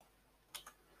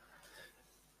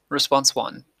Response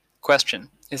 1. Question.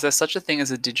 Is there such a thing as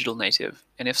a digital native?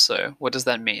 And if so, what does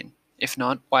that mean? If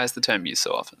not, why is the term used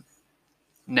so often?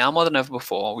 Now more than ever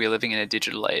before, we are living in a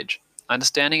digital age.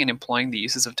 Understanding and employing the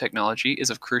uses of technology is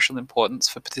of crucial importance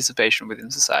for participation within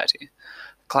society.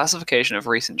 The classification of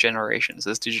recent generations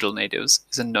as digital natives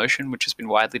is a notion which has been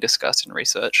widely discussed in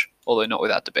research, although not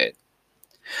without debate.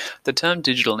 The term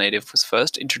digital native was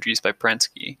first introduced by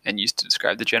Prensky and used to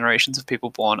describe the generations of people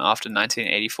born after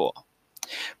 1984.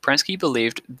 Prensky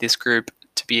believed this group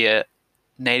to be a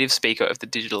native speaker of the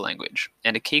digital language,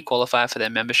 and a key qualifier for their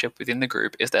membership within the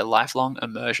group is their lifelong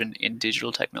immersion in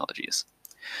digital technologies.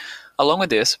 Along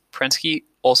with this, Prensky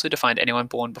also defined anyone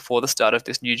born before the start of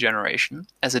this new generation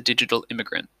as a digital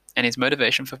immigrant, and his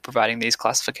motivation for providing these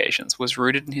classifications was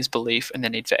rooted in his belief in the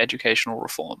need for educational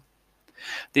reform.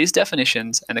 These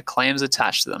definitions and the claims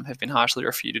attached to them have been harshly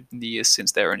refuted in the years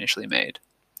since they were initially made.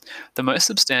 The most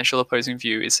substantial opposing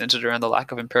view is centered around the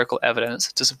lack of empirical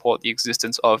evidence to support the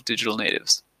existence of digital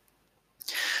natives.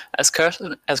 As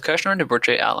Kirshner and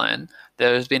DeBrucce outline,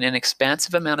 there has been an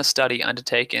expansive amount of study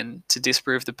undertaken to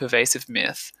disprove the pervasive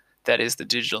myth that is the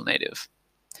digital native.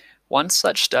 One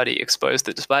such study exposed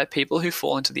that despite people who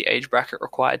fall into the age bracket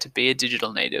required to be a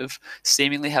digital native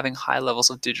seemingly having high levels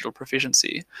of digital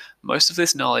proficiency, most of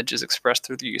this knowledge is expressed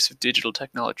through the use of digital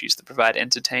technologies that provide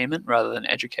entertainment rather than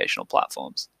educational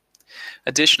platforms.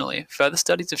 Additionally, further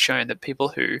studies have shown that people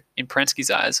who, in Prensky's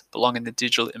eyes, belong in the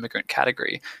digital immigrant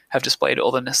category have displayed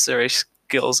all the necessary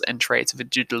skills and traits of a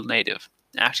digital native,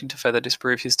 acting to further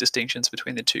disprove his distinctions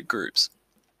between the two groups.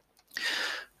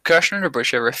 Kirshner and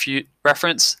DeBrucce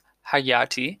reference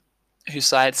Hayaty, who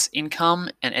cites income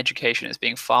and education as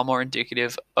being far more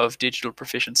indicative of digital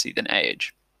proficiency than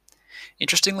age.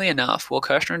 Interestingly enough, while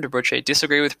Kirshner and DeBrucce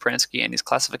disagree with Prensky and his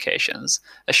classifications,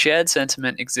 a shared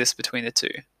sentiment exists between the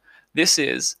two. This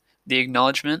is the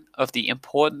acknowledgement of the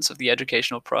importance of the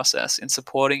educational process in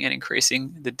supporting and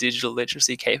increasing the digital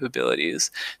literacy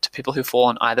capabilities to people who fall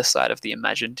on either side of the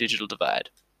imagined digital divide.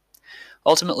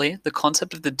 Ultimately, the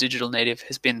concept of the digital native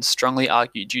has been strongly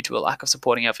argued due to a lack of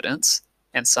supporting evidence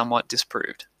and somewhat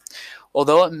disproved.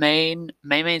 Although it may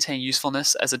maintain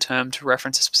usefulness as a term to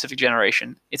reference a specific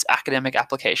generation, its academic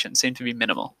application seems to be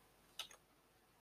minimal.